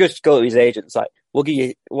go to his agents we'll give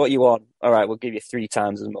you what you want. All right, we'll give you 3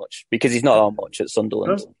 times as much because he's not on much at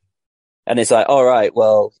Sunderland. Oh. And it's all right,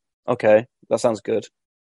 well, okay, that sounds good.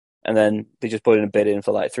 And then they just put in a bid in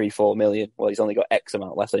for 3-4 million. Well, he's only got X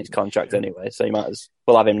amount left on his contract anyway, so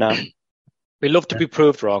we'll have him now. We love to be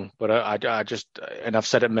proved wrong, but I just, and I've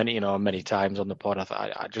said it many times on the pod.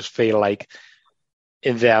 I just feel like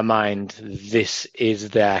in their mind, this is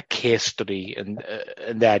their case study and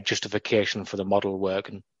their justification for the model work,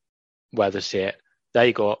 and where they say, there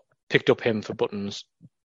you go, picked up him for buttons,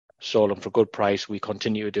 sold him for a good price. We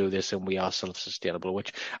continue to do this, and we are self-sustainable,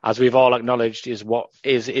 which, as we've all acknowledged, is what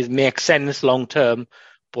makes sense long term,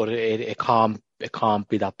 but it can't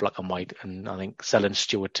be that black and white. And I think selling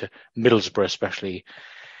Stewart to Middlesbrough, especially.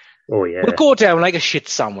 Oh yeah, would go down like a shit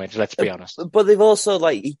sandwich. Let's be honest. But they've also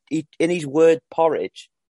he in his word porridge,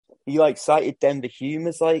 he cited Denver Hume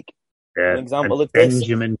as an example of this.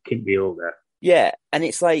 Benjamin Kimpioga. Yeah, and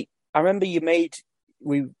it's I remember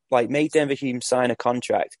we made Denver Hume sign a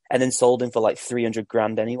contract and then sold him for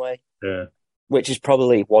 $300,000 anyway. Yeah, which is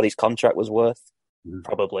probably what his contract was worth,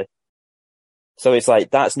 probably. So it's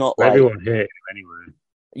that's not everyone hated him anyway.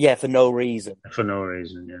 Yeah, for no reason. For no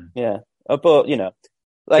reason, yeah.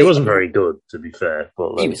 But he wasn't very good, to be fair.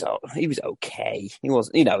 But he was okay. He was,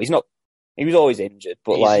 he's not. He was always injured,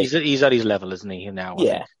 but he's at his level, isn't he? Now,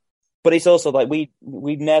 yeah. But it's also we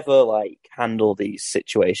never handle these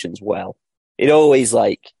situations well. It always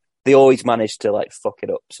they always manage to fuck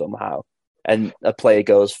it up somehow. and a player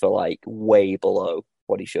goes for like way below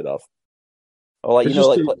what he should have. Or like,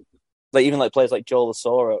 even like players like Joel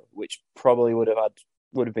Asoro, which probably would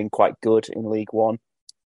have been quite good in League One.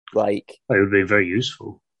 Like, it would be very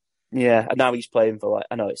useful. Yeah, and now he's playing for like,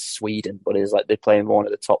 I know it's Sweden, but it's like they're playing for one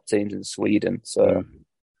of the top teams in Sweden. So,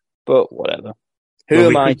 but whatever. Who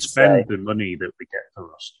am I to spend the money that we get for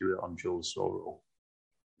Ross Stewart on Joel Asoro?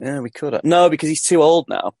 Yeah, we could. No, because he's too old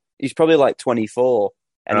now. He's probably like 24,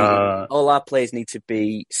 and all our players need to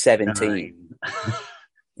be 17.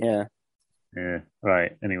 Yeah. Yeah.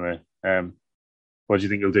 Right. Anyway, what do you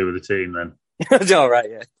think he'll do with the team then? All right.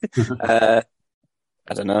 Yeah.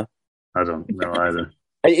 I don't know. I don't know either.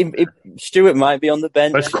 Stewart might be on the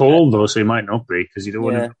bench. But it's cold though, so he might not be because you don't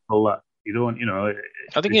want to pull that. You don't,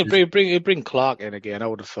 I think he'd bring Clark in again. I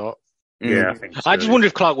would have thought. Yeah, I think so. I just wonder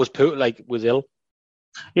if Clark was ill.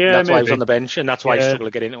 Yeah, that's why he was on the bench, and that's why he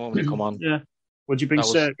struggled to get in when he come on. Yeah. Would you bring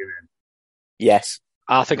Serkin in? Yes,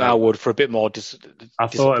 I think I would for a bit more. I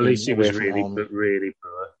thought at least he was really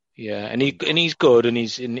poor. Yeah, and he's good, and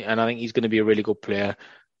I think he's going to be a really good player,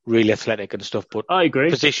 really athletic and stuff. But I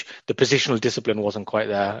agree. The positional discipline wasn't quite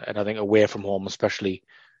there, and I think away from home, especially,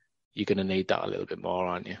 you're going to need that a little bit more,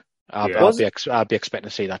 aren't you? I'd be expecting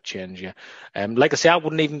to see that change. Yeah, like I say, I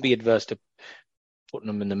wouldn't even be adverse to putting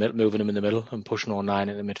them in the middle, moving them in the middle, and pushing 09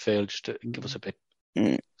 in the midfield just to give us a bit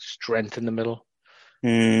strength in the middle.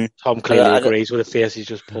 Tom clearly agrees with the face he's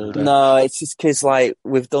just pulled. No, it's just because like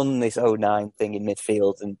we've done this 09 thing in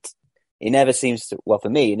midfield, and it never seems to. Well, for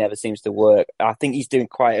me, it never seems to work. I think he's doing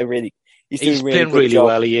quite a really. He's playing really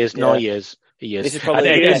well. He is. Yeah. No, he is. He is. This is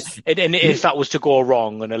probably and if that was to go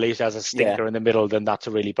wrong, and at least has a stinker in the middle, then that's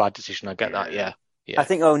a really bad decision. I get that. Yeah. I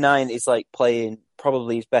think 09 is like playing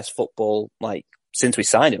probably his best football like since we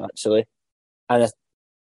signed him actually, and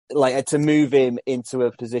like to move him into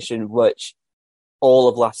a position which all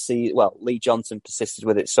of last season. Well, Lee Johnson persisted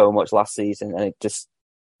with it so much last season, and it just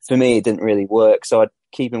for me it didn't really work. So I'd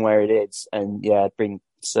keep him where it is, and I'd bring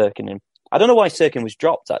Serkin in. I don't know why Serkin was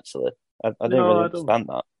dropped actually. I don't really understand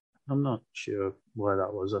that. I'm not sure why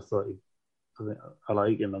that was. I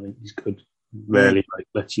like him. I think he's good. Rarely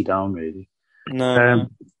lets you down, really. No.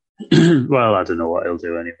 Well, I don't know what he'll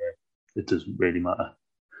do anyway. It doesn't really matter.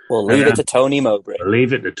 Well, leave it to Tony Mowbray.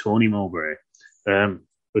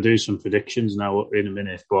 We'll do some predictions now in a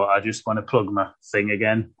minute, but I just want to plug my thing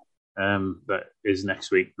again. That is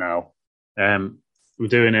next week now. We're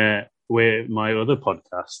doing with my other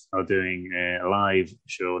podcast are doing a live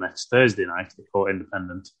show next Thursday night at Court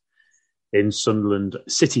Independent in Sunderland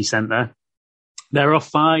City Centre. There are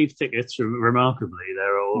 5 tickets, remarkably.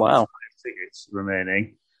 There are all 5 tickets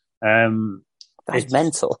remaining. That's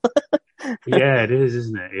mental. Yeah, it is,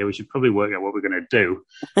 isn't it? Yeah, we should probably work out what we're going to do.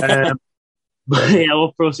 But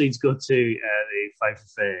all proceeds go to the Fight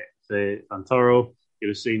for Fantoro.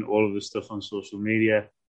 You'll have seen all of the stuff on social media.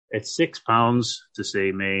 It's £6 to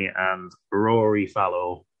see me and Rory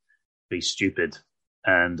Fallow be stupid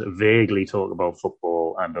and vaguely talk about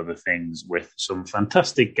football and other things with some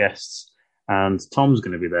fantastic guests. And Tom's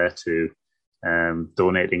going to be there too,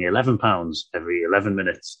 donating £11 every 11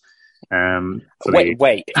 minutes.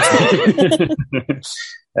 Wait.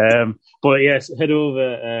 But yes, head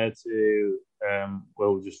over to,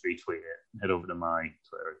 we'll just retweet it. Head over to my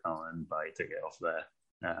Twitter account and buy a ticket off there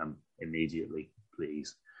immediately,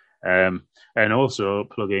 please. And also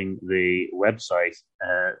plugging the website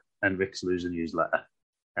and Rick's Loser newsletter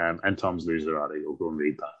and Tom's Loser article. Go and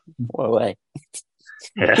read that. What way?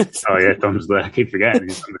 Yeah. Oh yeah, Tom's there. I keep forgetting.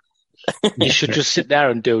 You should just sit there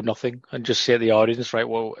and do nothing and just say to the audience, right?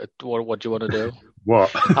 Well, what do you want to do? What?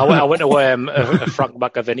 I went to a Frank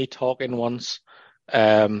McAvenny talking once.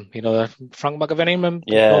 Frank McAvenny, remember?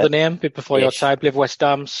 Yeah. You know the name? Before your time, played for West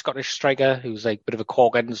Ham, Scottish striker who's like a bit of a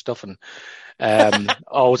corkhead and stuff, and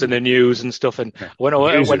always in the news and stuff. And went to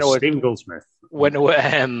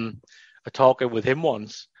a talking with him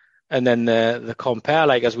once, and then the compare,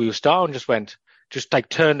 like as we were starting, just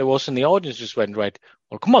turned to us, and the audience just went, right,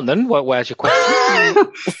 well, come on then, where's your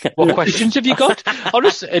question? What questions have you got?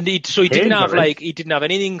 He didn't have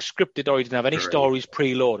anything scripted, or he didn't have any stories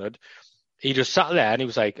preloaded. He just sat there and he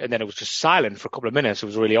was like, and then it was just silent for a couple of minutes. It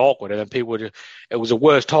was really awkward. And then it was the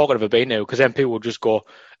worst talk I've ever been to, because then people would just go,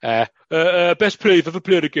 best player you've ever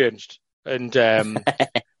played against. And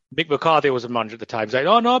Mick McCarthy was a manager at the time. He's like,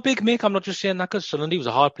 oh no, Big Mick, I'm not just saying that because Sunderland, he was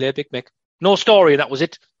a hard player, Big Mick. No story, and that was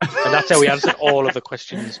it. And that's how we answered all of the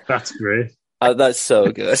questions. That's great. Oh, that's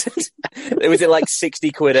so good. Was it like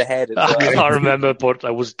 60 quid a head? I can't remember, but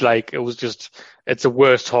it's the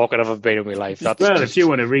worst talk I've ever been in my life. If you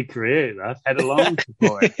want to recreate that, head along.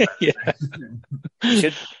 Yeah.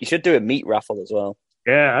 You should do a meat raffle as well.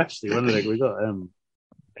 Yeah, actually, we got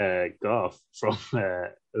Garth from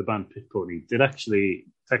the band Pit Pony did actually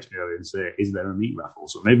text me earlier and say, "Is there a meat raffle?"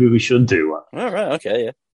 So maybe we should do one. All right, okay,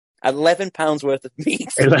 yeah. £11 worth of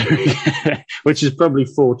meat, which is probably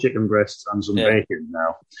 4 chicken breasts and some bacon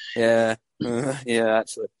now. Yeah, yeah,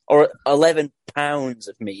 actually, or 11 pounds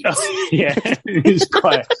of meat. Yeah, it's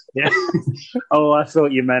quite. Yeah. Oh, I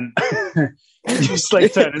thought you meant just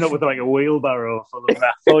like turning up with like a wheelbarrow full of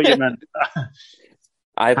that. I thought you meant.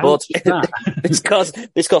 I bought this cost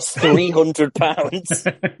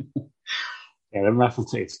 £300. Yeah, the raffle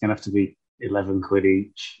tickets gonna have to be £11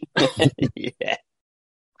 each. Yeah.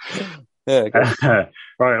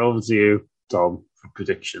 Right, over to you, Tom, for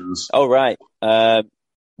predictions. Oh, right.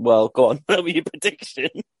 Well, go on. What were your prediction?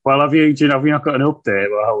 Well, have you not got an update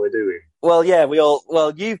about how we're doing? Well, yeah,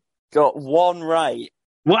 you've got one right.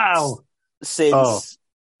 Wow. Since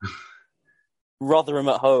Rotherham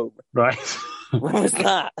at home. Right. When was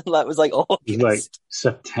that? That was like August. It was like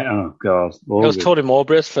September. Oh, God. August. It was Tony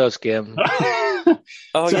Mowbray's first game.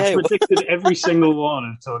 Oh, so yeah. I predicted every single one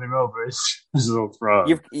of Tony Mowbray's results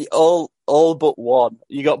wrong. All but one.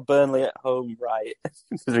 You got Burnley at home right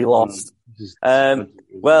because we lost.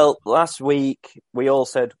 Well, last week we all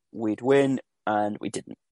said we'd win and we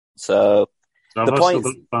didn't. So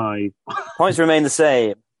the points remain the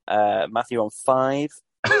same. Matthew on 5.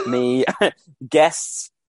 Me, guests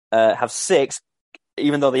have 6,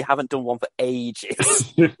 even though they haven't done one for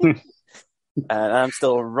ages. And I'm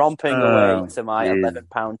still romping away to my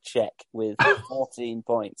 £11 check with 14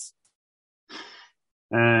 points.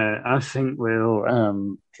 I think we'll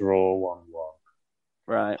draw 1-1.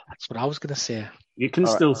 Right. That's what I was going to say. You can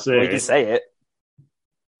still say it. You can say it.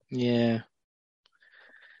 Yeah.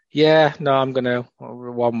 Yeah, no, I'm going to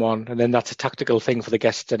 1-1. And then that's a tactical thing for the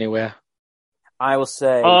guests anyway. I will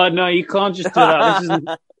say... Oh, no, you can't just do that. This isn't...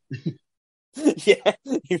 Yeah,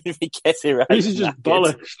 even if he gets it right. This is just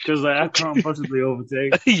bollocks, because I can't possibly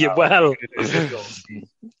overtake. Yeah, well,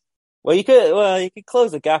 you could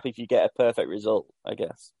close the gap if you get a perfect result, I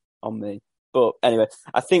guess, on me. But anyway,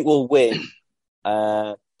 I think we'll win 2-0.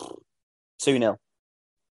 All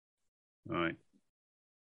right.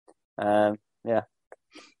 Yeah.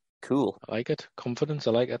 Cool. I like it. Confidence,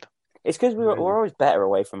 I like it. It's because we're always better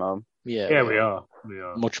away from home. Yeah, we are.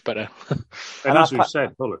 Much better. And as we've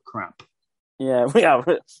said, full of crap. Yeah, we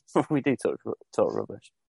do talk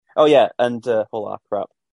rubbish. Oh yeah, and full of crap.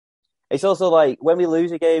 It's also like when we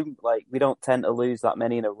lose a game, like we don't tend to lose that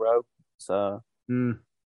many in a row. So,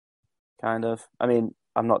 kind of. I mean,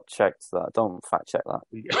 I'm not checked that. Don't fact check that.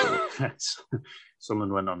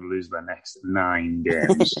 Someone went on to lose their next 9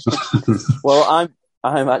 games. Well,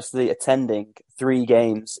 I'm actually attending 3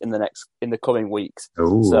 games in the coming weeks.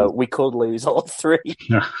 Ooh. So we could lose all 3.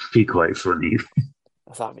 That'd be quite funny.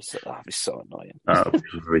 That'd be so annoying.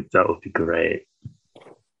 That would be great.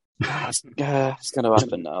 It's going to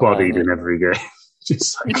happen now. Bodied in every game.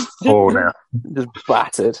 Just like 4-0. Just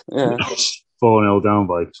battered. Yeah. 4-0 down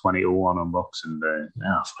by 20-1 on Boxing Day.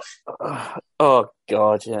 Oh,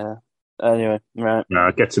 God, yeah. Anyway, right. No,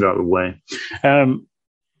 it gets it out of the way.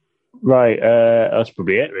 Right, that's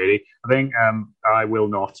probably it, really. I think I will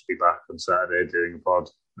not be back on Saturday doing a pod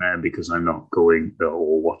because I'm not going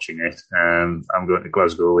or watching it. I'm going to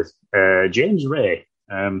Glasgow with James Ray,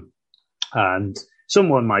 and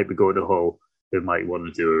someone might be going to Hull who might want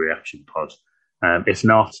to do a reaction pod. If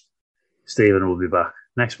not, Stephen will be back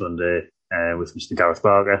next Monday with Mr. Gareth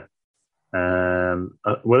Barker.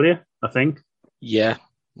 Will you, I think? Yeah,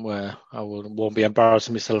 well, I won't be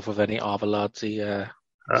embarrassing myself with any Arveladze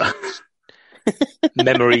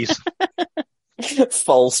memories.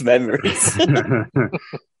 False memories.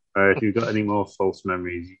 If you've got any more false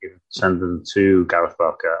memories, you can send them to Gareth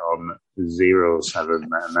Barker on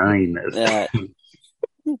 079.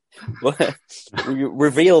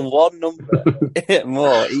 Reveal one number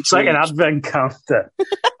more. It's like an advent counter.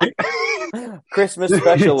 Christmas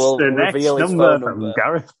special will the reveal next his number phone number. From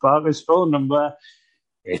Gareth Barker's phone number.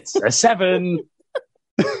 It's a 7.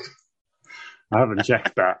 I haven't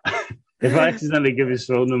checked that. If I accidentally give his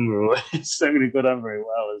phone number away, it's not going to go down very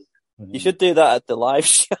well. You should do that at the live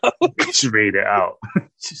show. Just read it out.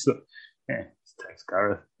 Just like, it's text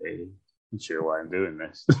Gareth. I'm not sure why I'm doing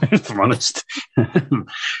this, if I'm honest.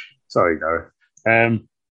 Sorry, Gareth.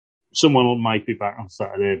 Someone might be back on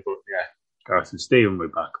Saturday, but yeah, Gareth and Stephen will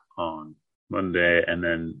be back on Monday. And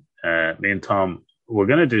then me and Tom, we're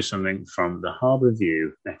going to do something from the Harbour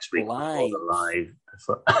View next week before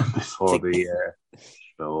the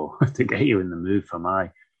show to get you in the mood for my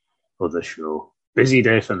other show. Busy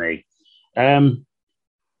day for me.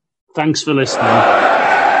 Thanks for listening.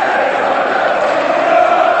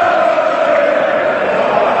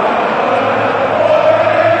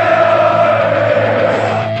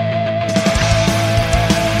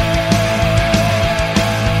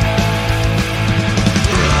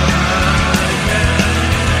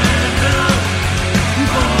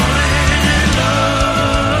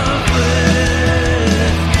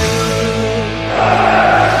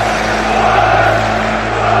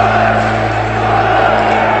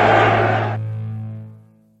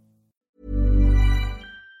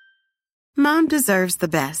 Mom deserves the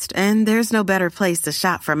best, and there's no better place to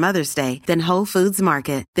shop for Mother's Day than Whole Foods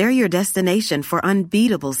Market. They're your destination for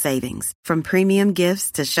unbeatable savings, from premium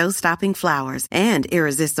gifts to show-stopping flowers and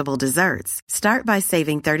irresistible desserts. Start by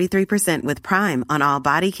saving 33% with Prime on all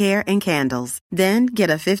body care and candles. Then get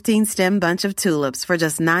a 15-stem bunch of tulips for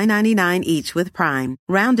just $9.99 each with Prime.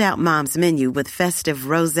 Round out Mom's menu with festive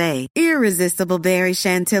rosé, irresistible berry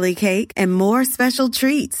chantilly cake, and more special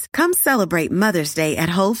treats. Come celebrate Mother's Day at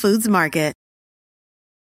Whole Foods Market.